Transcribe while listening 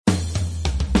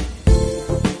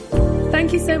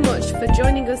Thank you so much for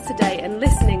joining us today and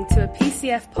listening to a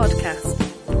PCF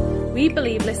podcast. We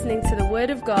believe listening to the Word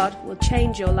of God will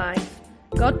change your life.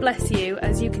 God bless you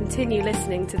as you continue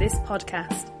listening to this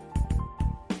podcast.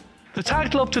 The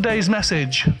title of today's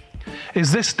message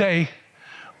is This Day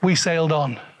We Sailed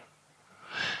On.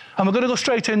 And we're going to go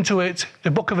straight into it, the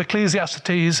book of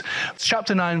Ecclesiastes,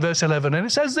 chapter 9, verse 11. And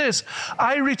it says this: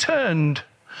 I returned.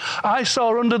 I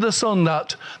saw under the sun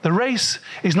that the race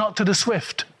is not to the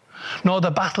swift, nor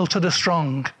the battle to the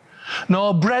strong,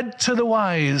 nor bread to the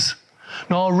wise,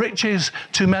 nor riches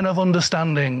to men of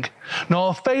understanding,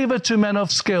 nor favour to men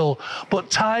of skill,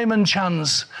 but time and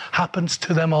chance happens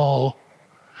to them all.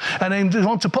 And I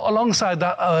want to put alongside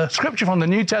that scripture from the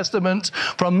New Testament,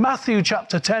 from Matthew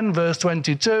chapter 10, verse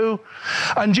 22,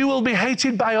 and you will be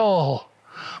hated by all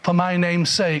for my name's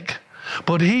sake,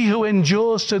 but he who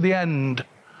endures to the end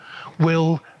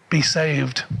will be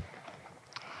saved.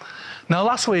 Now,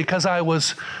 last week, as I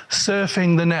was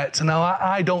surfing the net, now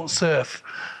I don't surf,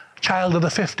 child of the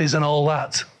 50s and all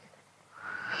that,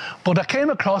 but I came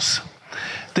across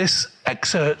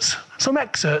some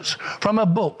excerpts from a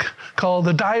book called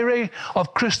The Diary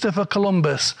of Christopher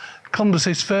Columbus,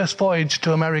 Columbus's first voyage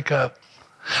to America.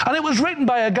 And it was written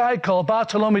by a guy called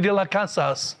Bartolomé de las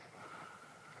Casas.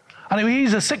 And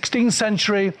he's a 16th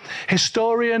century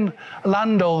historian,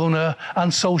 landowner,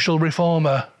 and social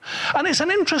reformer. And it's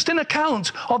an interesting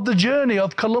account of the journey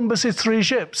of Columbus's three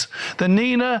ships, the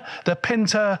Nina, the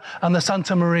Pinta, and the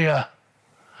Santa Maria.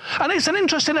 And it's an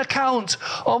interesting account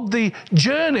of the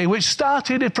journey which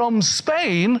started from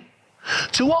Spain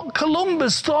to what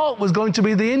Columbus thought was going to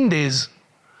be the Indies,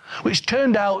 which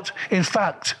turned out, in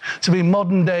fact, to be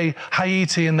modern-day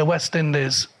Haiti in the West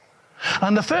Indies.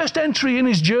 And the first entry in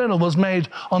his journal was made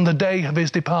on the day of his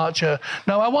departure.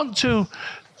 Now, I want to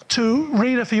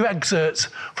read a few excerpts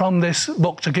from this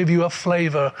book to give you a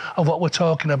flavour of what we're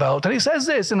talking about. And it says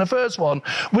this in the first one: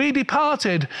 we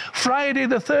departed Friday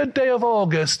the 3rd day of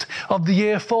August of the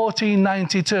year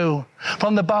 1492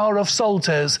 from the Bower of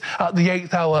Saltes at the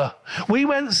 8th hour. We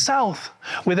went south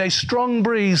with a strong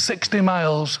breeze 60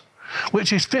 miles,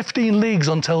 which is 15 leagues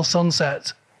until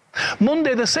sunset.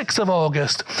 Monday the 6th of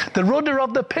August, the rudder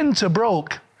of the Pinta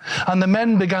broke and the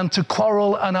men began to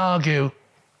quarrel and argue.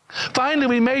 Finally,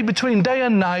 we made between day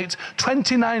and night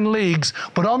 29 leagues,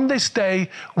 but on this day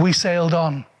we sailed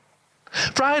on.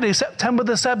 Friday, September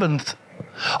the 7th,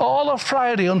 all of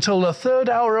Friday until the 3rd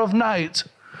hour of night,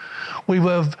 we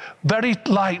were very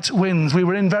light winds. We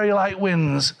were in very light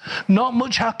winds. Not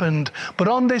much happened, but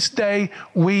on this day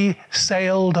we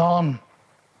sailed on.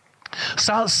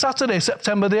 Saturday,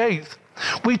 September the 8th,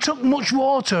 we took much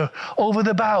water over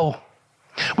the bow,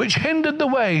 which hindered the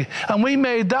way, and we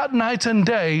made that night and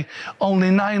day only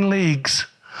 9 leagues.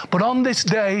 But on this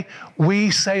day,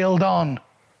 we sailed on.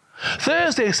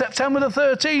 Thursday, September the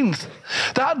 13th,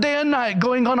 that day and night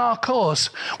going on our course,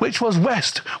 which was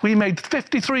west, we made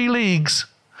 53 leagues.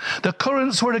 The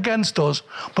currents were against us,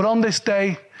 but on this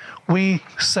day, we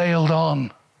sailed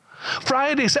on.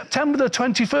 Friday, September the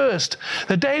 21st,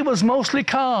 the day was mostly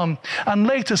calm and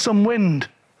later some wind.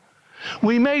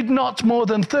 We made not more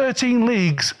than 13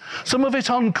 leagues, some of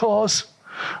it on course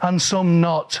and some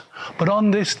not. But on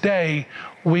this day,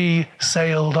 we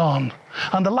sailed on.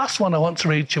 And the last one I want to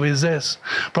read to you is this,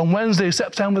 from Wednesday,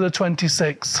 September the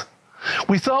 26th.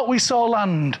 We thought we saw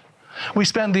land. We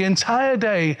spent the entire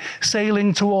day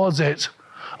sailing towards it,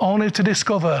 only to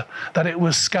discover that it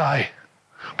was sky.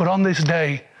 But on this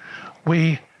day,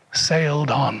 we sailed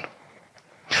on.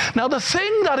 Now, the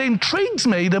thing that intrigues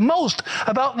me the most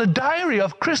about the diary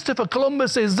of Christopher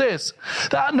Columbus is this,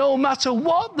 that no matter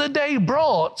what the day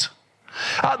brought,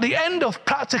 at the end of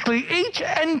practically each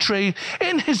entry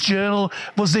in his journal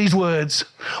was these words: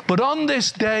 but on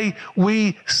this day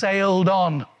we sailed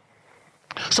on.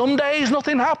 Some days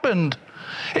nothing happened.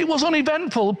 It was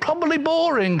uneventful, probably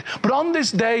boring, but on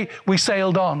this day we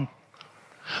sailed on.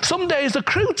 Some days the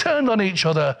crew turned on each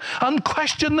other and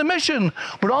questioned the mission,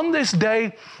 but on this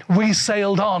day we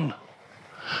sailed on.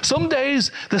 Some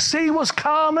days the sea was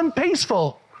calm and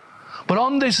peaceful, but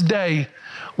on this day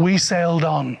we sailed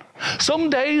on. Some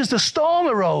days the storm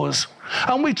arose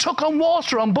and we took on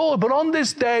water on board, but on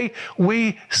this day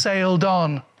we sailed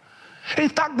on. In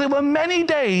fact, there were many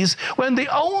days when the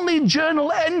only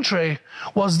journal entry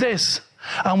was this: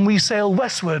 and we sailed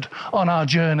westward on our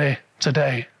journey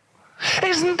today.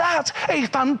 Isn't that a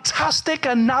fantastic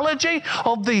analogy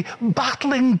of the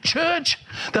battling church,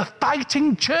 the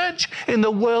fighting church in the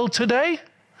world today?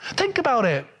 Think about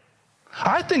it.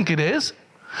 I think it is.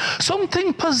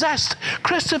 Something possessed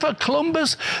Christopher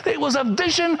Columbus. It was a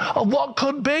vision of what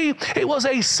could be. It was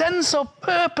a sense of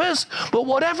purpose. But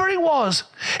whatever it was,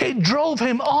 it drove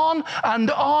him on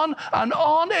and on and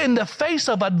on in the face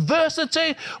of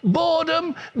adversity,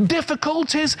 boredom,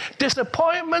 difficulties,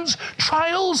 disappointments,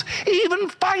 trials, even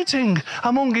fighting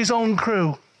among his own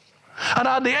crew. And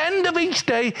at the end of each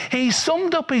day, he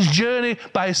summed up his journey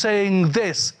by saying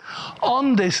this: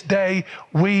 "On this day,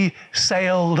 we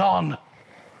sailed on."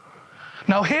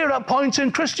 Now, here at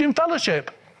Poynton Christian Fellowship,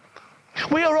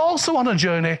 we are also on a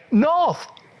journey north.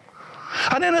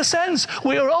 And in a sense,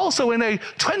 we are also in a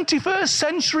 21st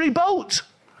century boat,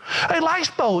 a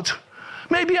lifeboat,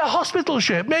 maybe a hospital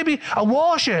ship, maybe a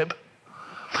warship.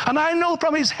 And I know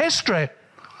from its history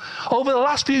over the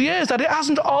last few years that it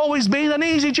hasn't always been an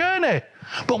easy journey,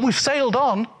 but we've sailed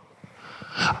on.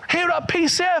 Here at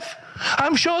PCF,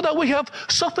 I'm sure that we have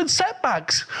suffered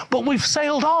setbacks, but we've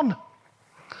sailed on.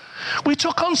 We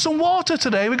took on some water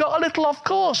today. We got a little off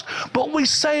course, but we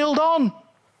sailed on.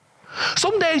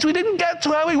 Some days we didn't get to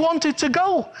where we wanted to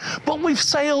go, but we've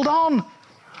sailed on.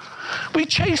 We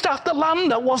chased after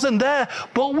land that wasn't there,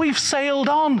 but we've sailed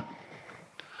on.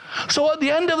 So at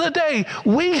the end of the day,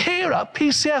 we here at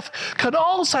PCF can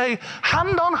all say,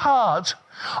 hand on heart,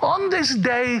 on this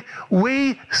day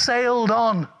we sailed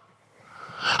on.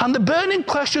 And the burning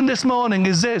question this morning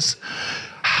is this: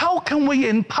 how can we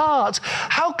impart,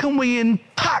 how can we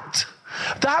impact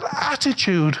that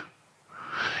attitude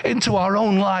into our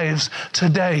own lives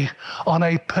today on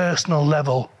a personal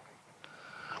level?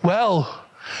 Well,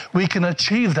 we can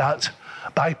achieve that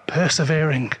by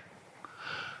persevering.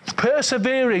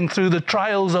 Persevering through the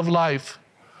trials of life.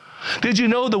 Did you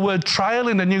know the word trial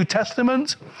in the New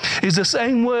Testament is the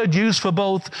same word used for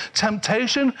both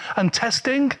temptation and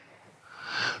testing?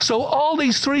 So all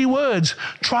these three words,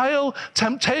 trial,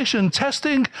 temptation,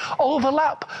 testing,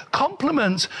 overlap,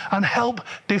 complement, and help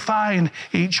define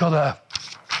each other.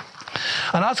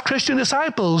 And as Christian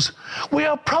disciples, we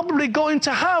are probably going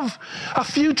to have a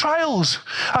few trials,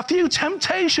 a few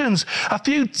temptations, a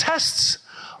few tests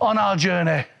on our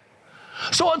journey.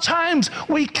 So at times,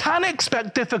 we can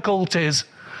expect difficulties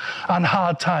and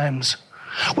hard times.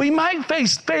 We might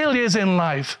face failures in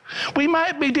life. We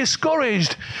might be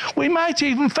discouraged. We might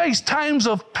even face times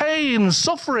of pain,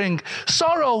 suffering,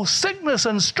 sorrow, sickness,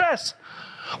 and stress.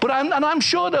 But I'm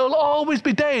sure there will always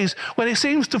be days when it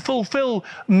seems to fulfill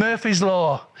Murphy's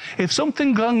Law. If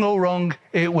something can go wrong,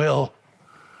 it will.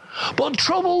 But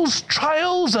troubles,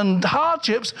 trials, and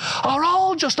hardships are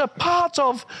all just a part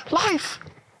of life.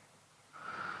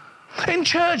 In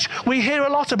church, we hear a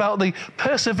lot about the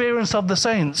perseverance of the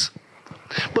saints.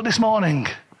 But this morning,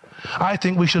 I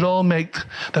think we should all make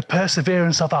the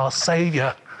perseverance of our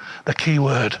Saviour the key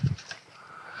word.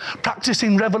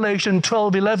 Practicing Revelation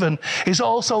 12:11 is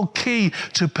also key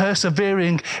to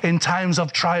persevering in times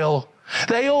of trial.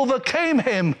 They overcame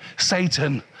him,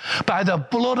 Satan, by the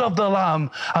blood of the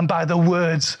Lamb and by the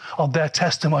words of their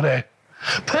testimony.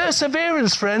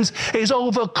 Perseverance, friends, is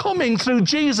overcoming through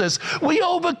Jesus. We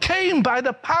overcame by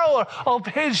the power of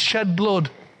his shed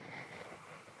blood.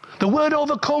 The word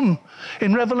overcome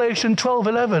in Revelation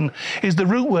 12:11 is the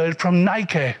root word from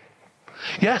Nike.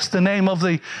 Yes, the name of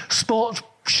the sports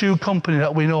shoe company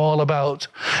that we know all about.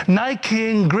 Nike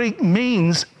in Greek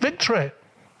means victory.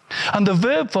 And the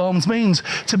verb forms means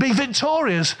to be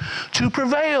victorious, to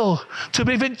prevail, to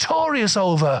be victorious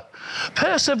over.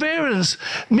 Perseverance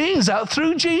means that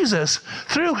through Jesus,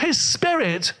 through his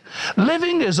Spirit,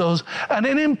 living as us and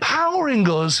in empowering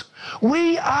us,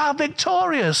 we are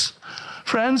victorious.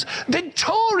 Friends,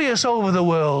 victorious over the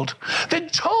world,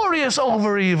 victorious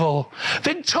over evil,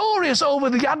 victorious over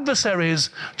the adversaries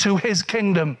to his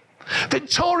kingdom,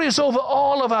 victorious over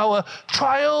all of our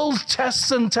trials,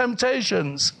 tests, and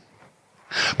temptations.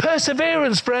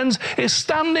 Perseverance, friends, is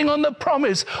standing on the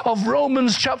promise of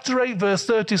Romans chapter 8, verse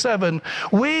 37.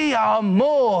 We are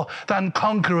more than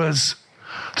conquerors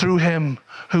through him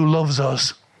who loves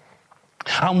us.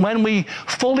 And when we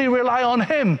fully rely on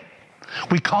him,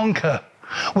 we conquer,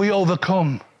 we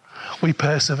overcome, we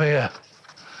persevere.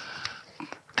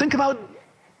 Think about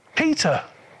Peter.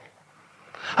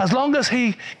 As long as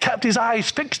he kept his eyes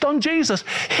fixed on Jesus,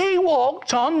 he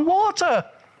walked on water.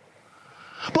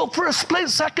 But for a split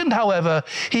second, however,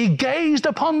 he gazed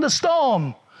upon the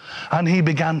storm and he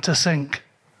began to sink.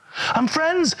 And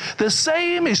friends, the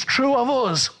same is true of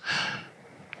us.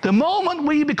 The moment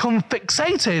we become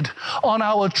fixated on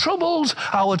our troubles,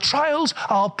 our trials,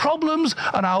 our problems,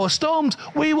 and our storms,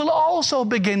 we will also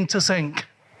begin to sink.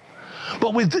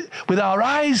 But with our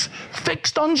eyes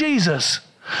fixed on Jesus,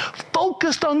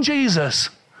 focused on Jesus,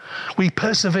 we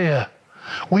persevere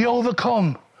We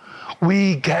overcome.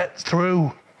 We get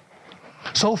through.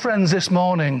 So friends, this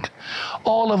morning,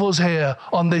 all of us here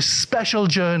on this special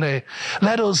journey,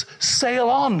 let us sail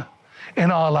on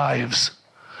in our lives.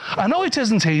 I know it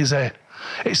isn't easy.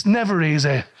 It's never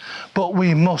easy, but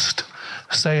we must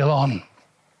sail on.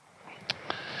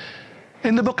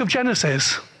 In the book of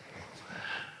Genesis,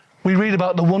 we read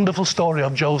about the wonderful story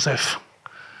of Joseph.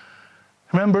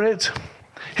 Remember it?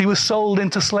 He was sold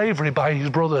into slavery by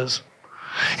his brothers.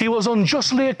 He was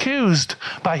unjustly accused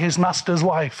by his master's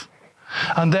wife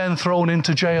and then thrown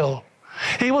into jail.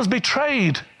 He was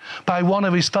betrayed by one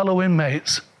of his fellow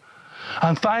inmates.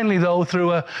 And finally, though,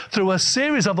 through a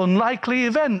series of unlikely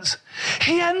events,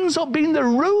 he ends up being the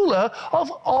ruler of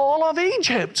all of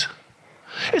Egypt.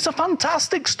 It's a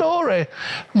fantastic story.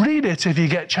 Read it if you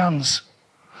get a chance.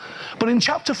 But in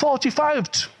chapter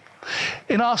 45,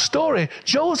 in our story,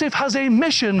 Joseph has a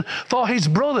mission for his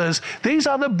brothers. These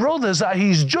are the brothers that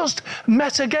he's just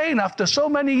met again after so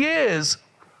many years.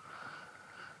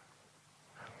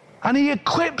 And he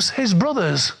equips his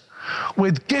brothers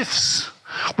with gifts,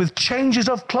 with changes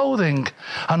of clothing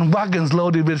and wagons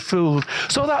loaded with food,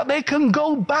 so that they can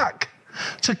go back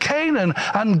to Canaan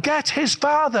and get his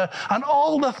father and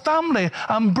all the family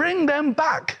and bring them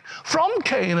back from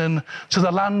Canaan to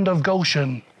the land of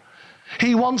Goshen.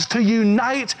 He wants to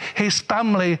unite his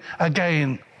family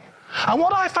again. And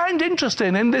what I find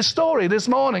interesting in this story this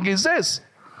morning is this,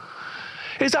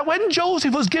 is that when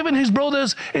Joseph was giving his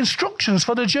brothers instructions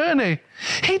for the journey,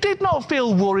 he did not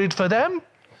feel worried for them.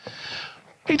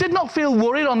 He did not feel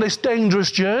worried on this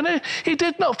dangerous journey. He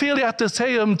did not feel he had to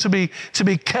tell them to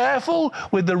be careful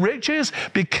with the riches,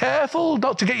 be careful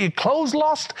not to get your clothes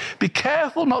lost, be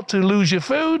careful not to lose your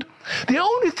food. The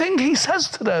only thing he says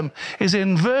to them is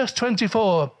in verse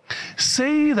 24,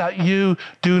 see that you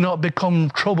do not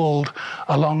become troubled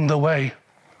along the way.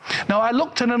 Now, I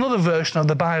looked in another version of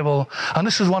the Bible, and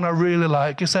this is one I really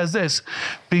like. It says this,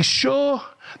 be sure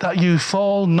that you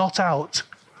fall not out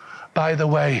by the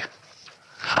way.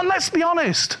 And let's be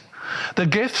honest, the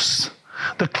gifts,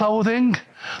 the clothing,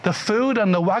 the food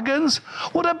and the wagons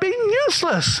would have been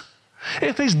useless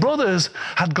if his brothers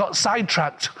had got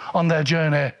sidetracked on their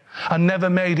journey and never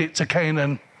made it to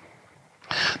Canaan.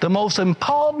 The most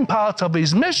important part of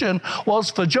his mission was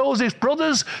for Joseph's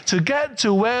brothers to get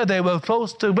to where they were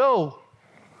supposed to go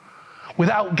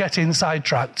without getting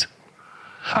sidetracked.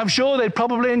 I'm sure they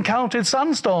probably encountered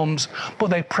sandstorms, but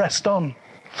they pressed on.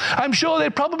 I'm sure they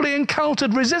probably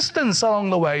encountered resistance along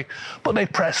the way, but they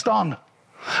pressed on.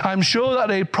 I'm sure that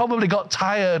they probably got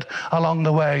tired along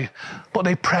the way, but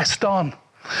they pressed on.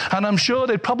 And I'm sure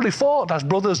they probably fought, as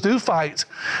brothers do fight,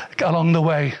 along the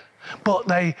way, but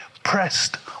they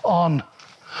pressed on.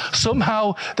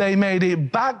 Somehow they made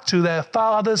it back to their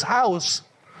father's house.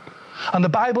 And the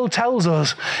Bible tells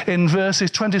us in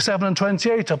verses 27 and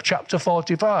 28 of chapter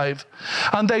 45,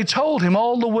 and they told him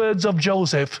all the words of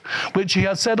Joseph, which he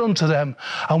had said unto them.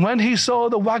 And when he saw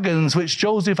the wagons which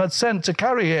Joseph had sent to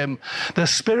carry him, the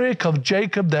spirit of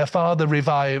Jacob their father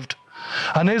revived.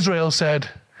 And Israel said,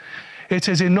 it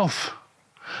is enough.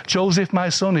 Joseph my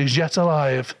son is yet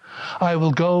alive. I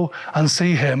will go and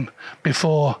see him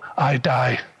before I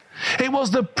die. It was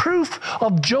the proof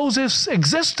of Joseph's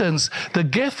existence, the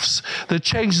gifts, the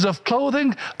changes of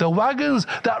clothing, the wagons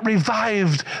that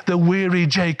revived the weary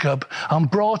Jacob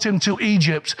and brought him to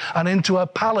Egypt and into a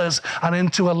palace and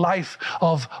into a life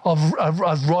of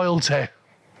royalty.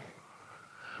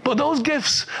 But those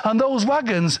gifts and those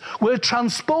wagons were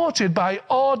transported by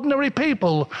ordinary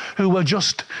people who were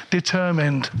just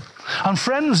determined. And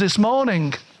friends, this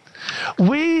morning,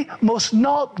 we must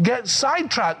not get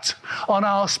sidetracked on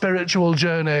our spiritual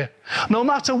journey. No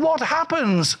matter what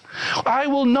happens, I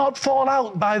will not fall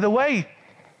out by the way.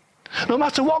 No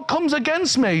matter what comes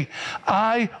against me,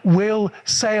 I will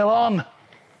sail on.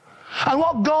 And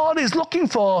what God is looking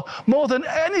for more than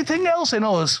anything else in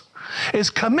us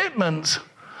is commitment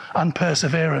and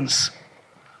perseverance.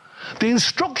 The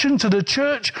instruction to the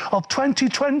church of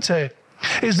 2020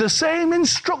 is the same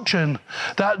instruction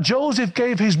that Joseph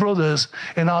gave his brothers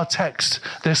in our text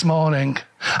this morning.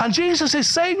 And Jesus is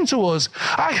saying to us,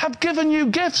 I have given you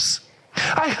gifts.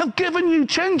 I have given you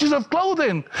changes of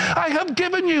clothing. I have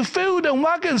given you food and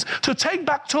wagons to take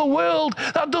back to a world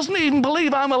that doesn't even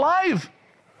believe I'm alive.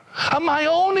 And my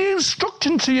only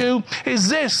instruction to you is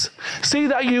this, see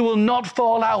that you will not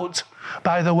fall out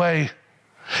by the way.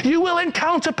 You will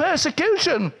encounter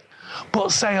persecution,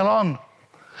 but sail on.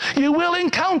 You will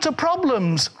encounter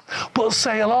problems, but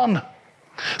sail on.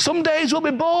 Some days will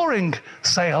be boring,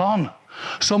 sail on.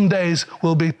 Some days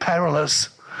will be perilous,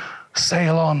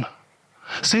 sail on.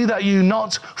 See that you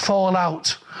not fall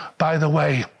out by the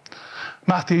way.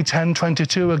 Matthew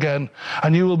 10:22 again,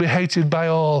 and you will be hated by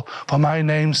all for my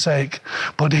name's sake,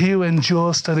 but he who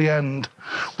endures to the end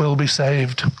will be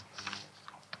saved.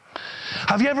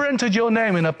 Have you ever entered your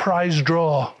name in a prize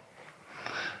draw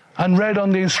and read on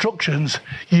the instructions,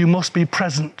 you must be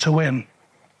present to win?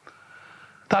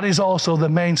 That is also the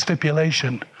main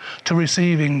stipulation to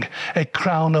receiving a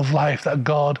crown of life that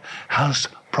God has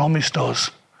promised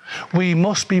us. We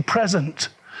must be present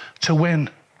to win.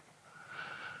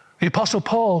 The Apostle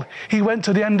Paul, he went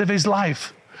to the end of his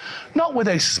life, not with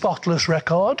a spotless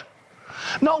record,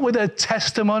 not with a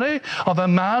testimony of a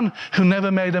man who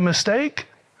never made a mistake,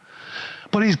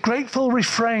 but his grateful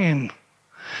refrain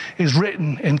is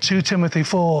written in 2 Timothy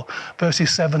 4,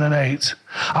 verses 7 and 8.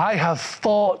 I have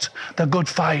fought the good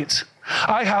fight.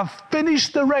 I have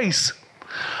finished the race.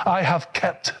 I have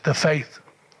kept the faith.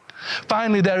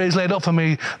 Finally, there is laid up for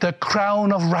me the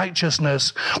crown of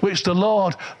righteousness, which the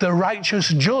Lord, the righteous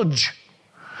judge,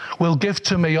 will give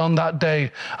to me on that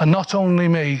day, and not only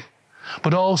me,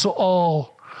 but also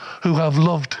all who have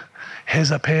loved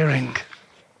his appearing.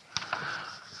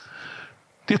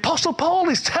 The Apostle Paul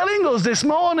is telling us this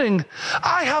morning,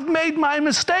 I have made my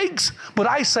mistakes, but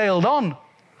I sailed on.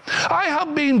 I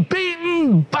have been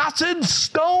beaten, battered,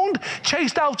 stoned,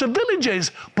 chased out of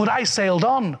villages, but I sailed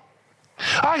on.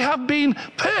 I have been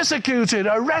persecuted,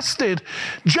 arrested,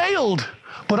 jailed,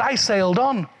 but I sailed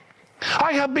on.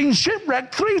 I have been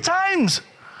shipwrecked 3 times,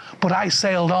 but I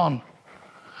sailed on.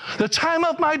 The time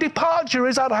of my departure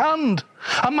is at hand,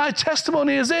 and my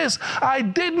testimony is this, I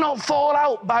did not fall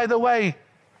out by the way.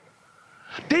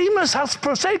 Demas has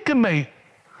forsaken me,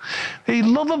 the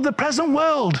love of the present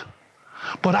world,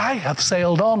 but I have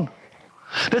sailed on.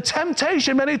 The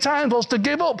temptation many times was to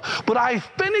give up, but I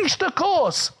finished the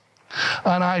course,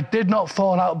 and I did not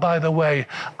fall out by the way.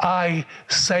 I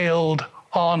sailed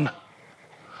on.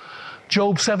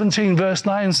 Job 17 verse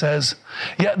 9 says,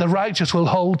 yet the righteous will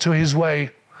hold to his way,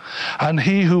 and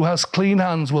he who has clean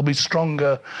hands will be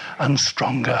stronger and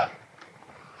stronger.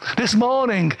 This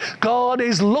morning, God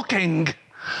is looking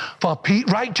for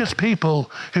righteous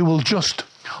people who will just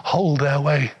hold their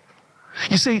way.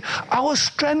 You see, our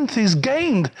strength is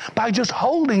gained by just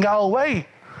holding our way.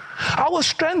 Our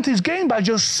strength is gained by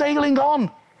just sailing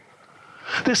on.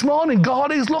 This morning,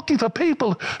 God is looking for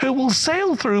people who will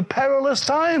sail through perilous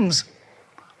times.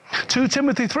 2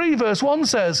 Timothy 3 verse 1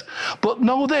 says, but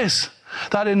know this,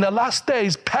 that in the last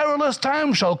days perilous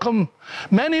times shall come.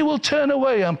 Many will turn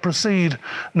away and proceed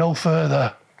no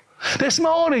further. This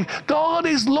morning, God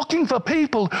is looking for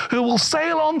people who will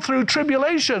sail on through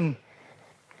tribulation.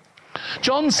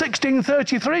 John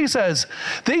 16:33 says,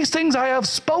 these things I have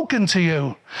spoken to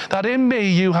you, that in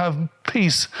me you have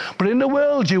peace, but in the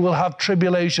world you will have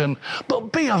tribulation.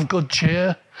 But be of good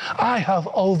cheer, I have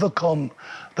overcome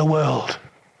the world.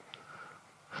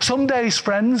 Some days,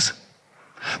 friends,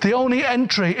 the only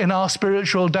entry in our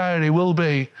spiritual diary will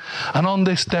be, and on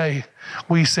this day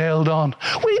we sailed on.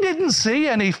 We didn't see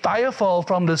any fire fall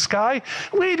from the sky.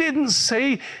 We didn't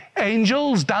see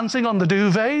angels dancing on the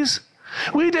duvets.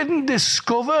 We didn't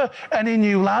discover any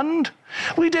new land.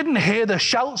 We didn't hear the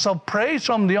shouts of praise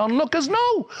from the onlookers.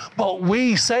 No, but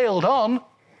we sailed on.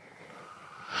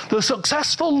 The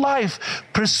successful life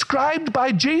prescribed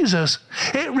by Jesus,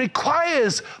 it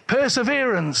requires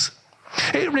perseverance.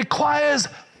 It requires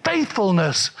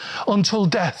faithfulness until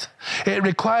death. It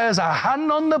requires a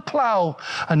hand on the plow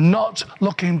and not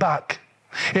looking back.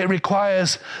 It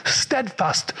requires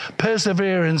steadfast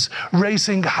perseverance,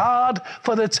 racing hard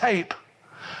for the tape,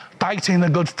 fighting the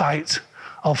good fight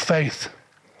of faith.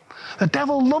 The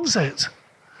devil loves it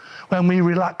when we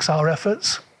relax our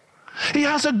efforts. He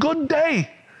has a good day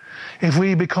if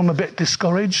we become a bit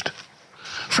discouraged.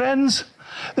 Friends,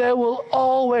 there will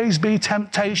always be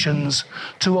temptations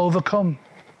to overcome.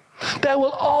 There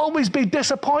will always be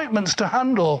disappointments to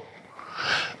handle,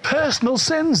 personal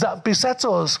sins that beset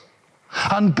us,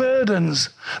 and burdens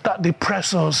that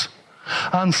depress us.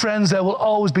 And friends, there will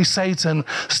always be Satan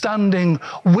standing,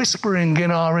 whispering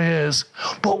in our ears.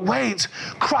 But wait,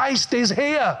 Christ is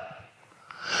here.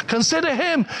 Consider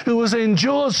him who has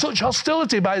endured such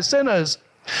hostility by sinners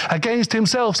against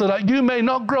himself, so that you may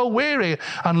not grow weary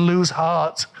and lose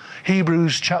heart.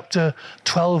 Hebrews chapter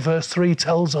 12 verse 3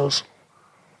 tells us.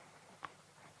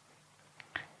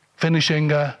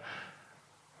 Finishing,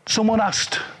 someone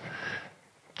asked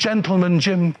Gentleman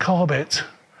Jim Corbett,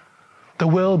 the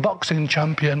world boxing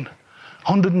champion,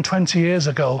 120 years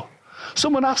ago.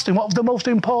 Someone asked him, what was the most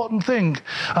important thing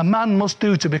a man must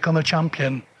do to become a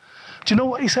champion? Do you know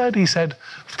what he said? He said,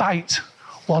 fight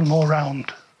one more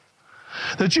round.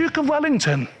 The Duke of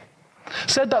Wellington,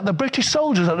 said that the British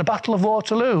soldiers at the Battle of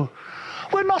Waterloo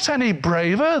were not any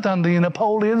braver than the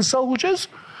Napoleon soldiers,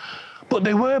 but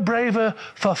they were braver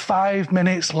for 5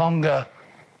 minutes longer.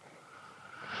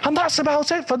 And that's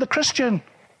about it for the Christian.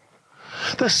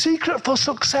 The secret for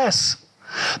success,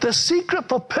 the secret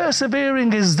for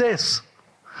persevering is this: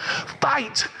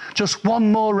 fight just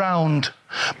one more round.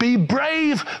 Be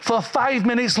brave for 5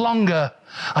 minutes longer.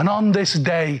 And on this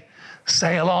day,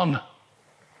 sail on.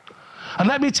 And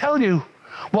let me tell you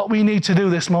what we need to do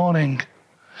this morning.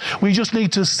 We just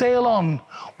need to sail on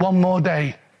one more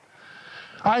day.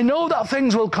 I know that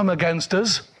things will come against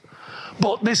us,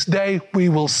 but this day we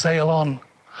will sail on.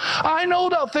 I know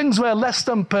that things were less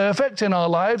than perfect in our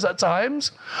lives at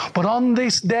times, but on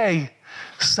this day,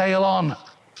 sail on.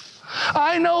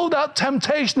 I know that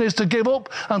temptation is to give up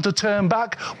and to turn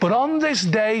back, but on this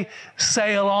day,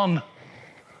 sail on.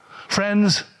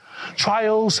 Friends,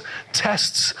 trials,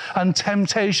 tests, and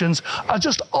temptations are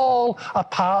just all a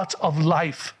part of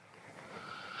life.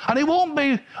 And we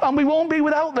won't be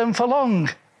without them for long.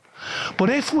 But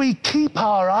if we keep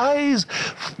our eyes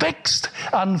fixed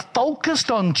and focused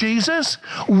on Jesus,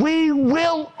 we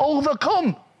will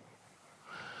overcome.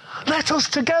 Let us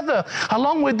together,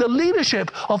 along with the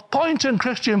leadership of Poynton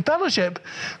Christian Fellowship,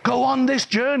 go on this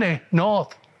journey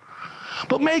north.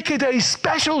 But make it a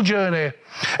special journey,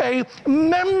 a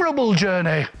memorable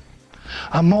journey.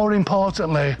 And more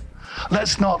importantly,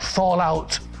 let's not fall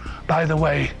out by the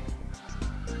way.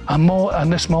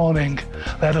 And this morning,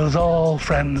 let us all,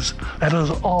 friends, let us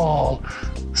all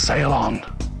sail on.